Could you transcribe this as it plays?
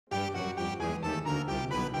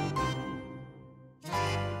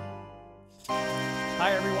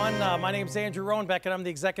Hi everyone, my name is Andrew Roenbeck and I'm the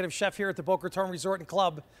executive chef here at the Boca Raton Resort and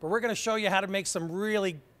Club. But we're going to show you how to make some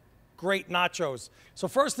really great nachos. So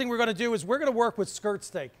first thing we're going to do is we're going to work with skirt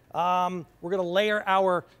steak. We're going to layer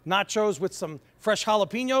our nachos with some fresh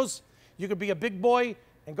jalapenos. You could be a big boy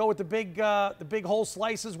and go with the big whole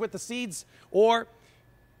slices with the seeds, or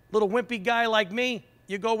little wimpy guy like me,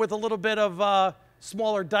 you go with a little bit of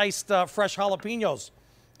smaller diced fresh jalapenos.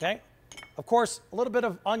 Okay. Of course, a little bit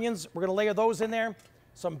of onions. We're going to layer those in there.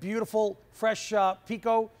 Some beautiful fresh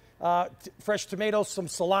pico, fresh tomatoes, some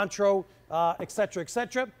cilantro, etc.,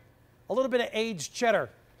 etc. A little bit of aged cheddar,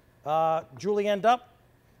 julienned up,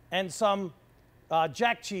 and some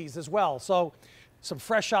jack cheese as well. So some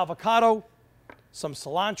fresh avocado, some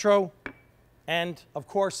cilantro, and of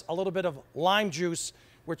course, a little bit of lime juice,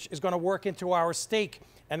 which is going to work into our steak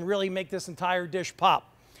and really make this entire dish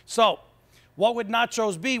pop. So what would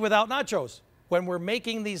nachos be without nachos? When we're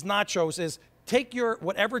making these nachos is take your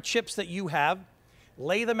whatever chips that you have,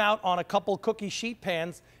 lay them out on a couple cookie sheet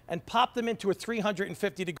pans, and pop them into a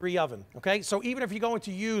 350-degree oven, okay? So even if you're going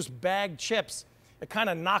to use bagged chips, it kind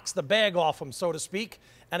of knocks the bag off them, so to speak,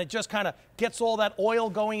 and it just kind of gets all that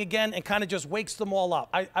oil going again and kind of just wakes them all up.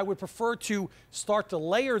 I would prefer to start to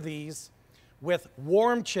layer these with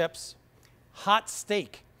warm chips, hot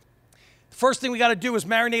steak. First thing we got to do is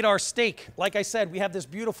marinate our steak. Like I said, we have this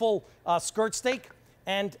beautiful skirt steak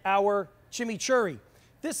and our chimichurri.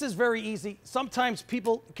 This is very easy. Sometimes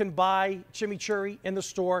people can buy chimichurri in the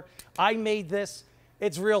store. I made this.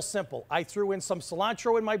 It's real simple. I threw in some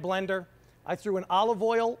cilantro in my blender. I threw in olive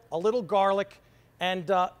oil, a little garlic, and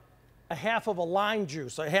a half of a lime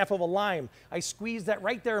juice, a half of a lime. I squeezed that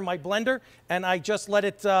right there in my blender, and I just let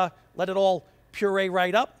it all puree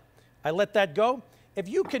right up. I let that go. If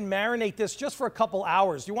you can marinate this just for a couple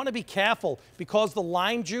hours, you want to be careful because the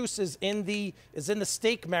lime juice is in the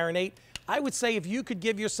steak marinade. I would say if you could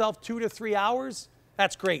give yourself 2 to 3 hours,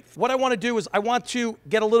 that's great. What I want to do is I want to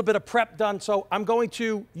get a little bit of prep done, so I'm going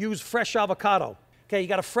to use fresh avocado. Okay, you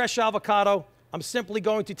got a fresh avocado. I'm simply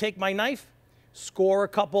going to take my knife, score a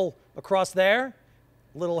couple across there,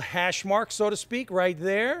 little hash mark, so to speak, right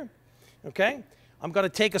there. Okay, I'm going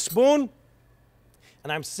to take a spoon,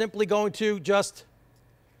 and I'm simply going to just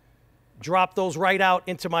drop those right out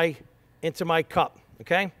into my cup,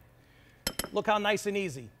 okay? Look how nice and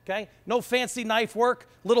easy, okay? No fancy knife work,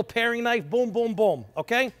 little paring knife, boom, boom, boom,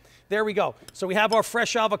 okay? There we go. So we have our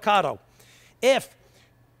fresh avocado. If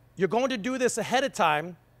you're going to do this ahead of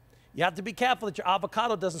time, you have to be careful that your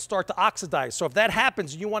avocado doesn't start to oxidize. So if that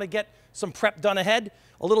happens and you want to get some prep done ahead,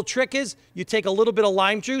 a little trick is you take a little bit of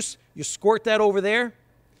lime juice, you squirt that over there,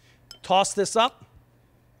 toss this up,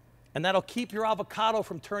 and that'll keep your avocado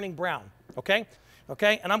from turning brown, okay?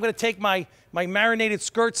 Okay, and I'm going to take my marinated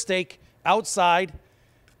skirt steak outside.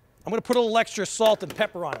 I'm going to put a little extra salt and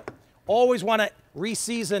pepper on it. Always want to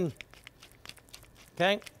re-season,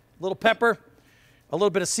 okay? A little pepper, a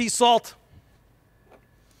little bit of sea salt,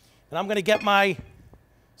 and I'm going to get my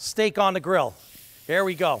steak on the grill. There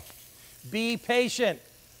we go. Be patient.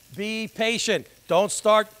 Be patient. Don't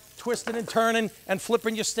start twisting and turning and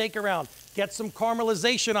flipping your steak around. Get some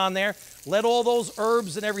caramelization on there. Let all those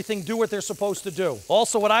herbs and everything do what they're supposed to do.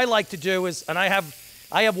 Also, what I like to do is, and I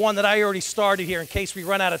have one that I already started here in case we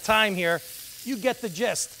run out of time here. You get the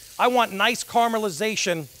gist. I want nice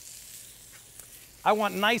caramelization. I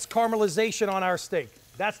want nice caramelization on our steak.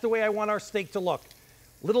 That's the way I want our steak to look.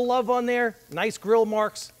 Little love on there, nice grill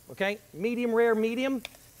marks, okay? Medium rare, medium,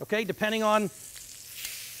 okay? Depending on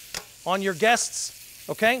your guests,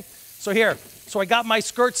 okay? So here, so I got my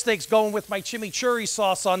skirt steaks going with my chimichurri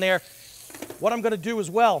sauce on there. What I'm going to do as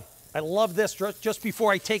well, I love this just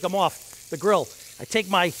before I take them off the grill. I take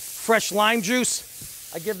my fresh lime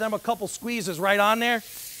juice. I give them a couple squeezes right on there.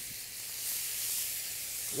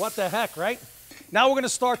 What the heck, right? Now we're going to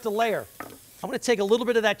start to layer. I'm going to take a little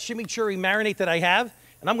bit of that chimichurri marinade that I have,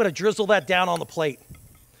 and I'm going to drizzle that down on the plate.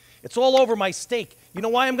 It's all over my steak. You know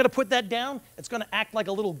why I'm going to put that down? It's going to act like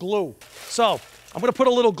a little glue. So I'm going to put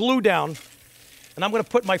a little glue down, and I'm going to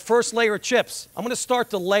put my first layer of chips. I'm going to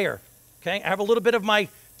start to layer, okay? I have a little bit of my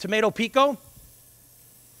tomato pico.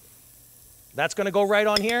 That's going to go right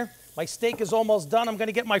on here. My steak is almost done. I'm going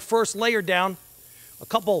to get my first layer down. A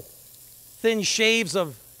couple thin shaves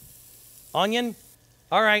of onion.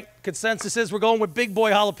 All right, consensus is we're going with big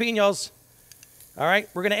boy jalapenos. All right,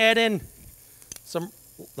 we're going to add in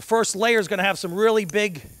the first layer is going to have some really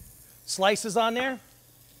big slices on there.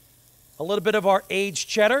 A little bit of our aged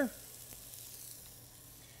cheddar.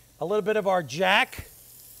 A little bit of our jack.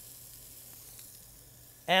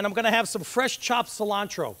 And I'm going to have some fresh chopped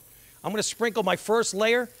cilantro. I'm going to sprinkle my first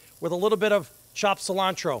layer with a little bit of chopped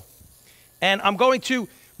cilantro. And I'm going to,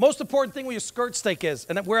 most important thing with your skirt steak is,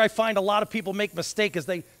 and where I find a lot of people make mistake is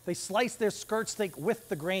they slice their skirt steak with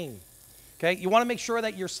the grain. Okay, you want to make sure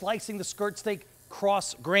that you're slicing the skirt steak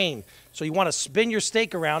cross grain. So you want to spin your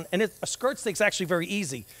steak around, and a skirt steak's actually very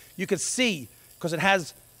easy. You can see, because it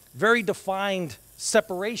has very defined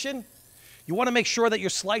separation, you want to make sure that you're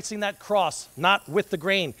slicing that cross, not with the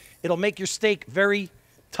grain. It'll make your steak very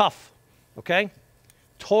tough, okay?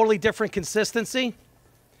 Totally different consistency.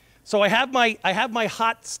 So I have my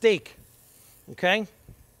hot steak, okay? And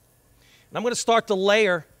I'm going to start to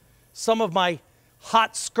layer some of my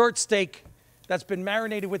hot skirt steak that's been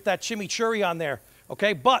marinated with that chimichurri on there,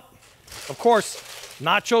 okay? But, of course,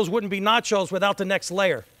 nachos wouldn't be nachos without the next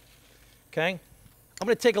layer, okay? I'm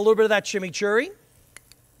going to take a little bit of that chimichurri.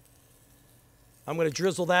 I'm going to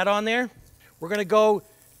drizzle that on there. We're going to go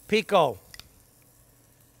pico.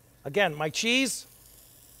 Again, my cheese,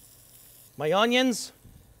 my onions,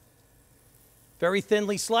 very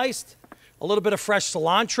thinly sliced, a little bit of fresh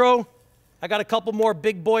cilantro. I got a couple more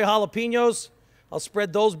big boy jalapenos. I'll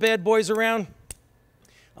spread those bad boys around.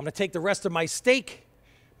 I'm going to take the rest of my steak,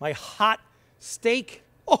 my hot steak.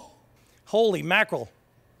 Oh, holy mackerel.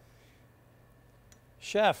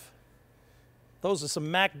 Chef, those are some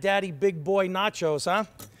Mac Daddy big boy nachos, huh?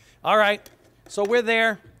 All right, so we're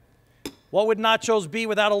there. What would nachos be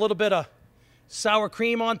without a little bit of sour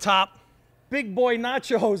cream on top? Big boy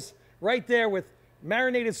nachos right there with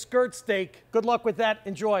marinated skirt steak. Good luck with that.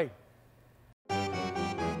 Enjoy.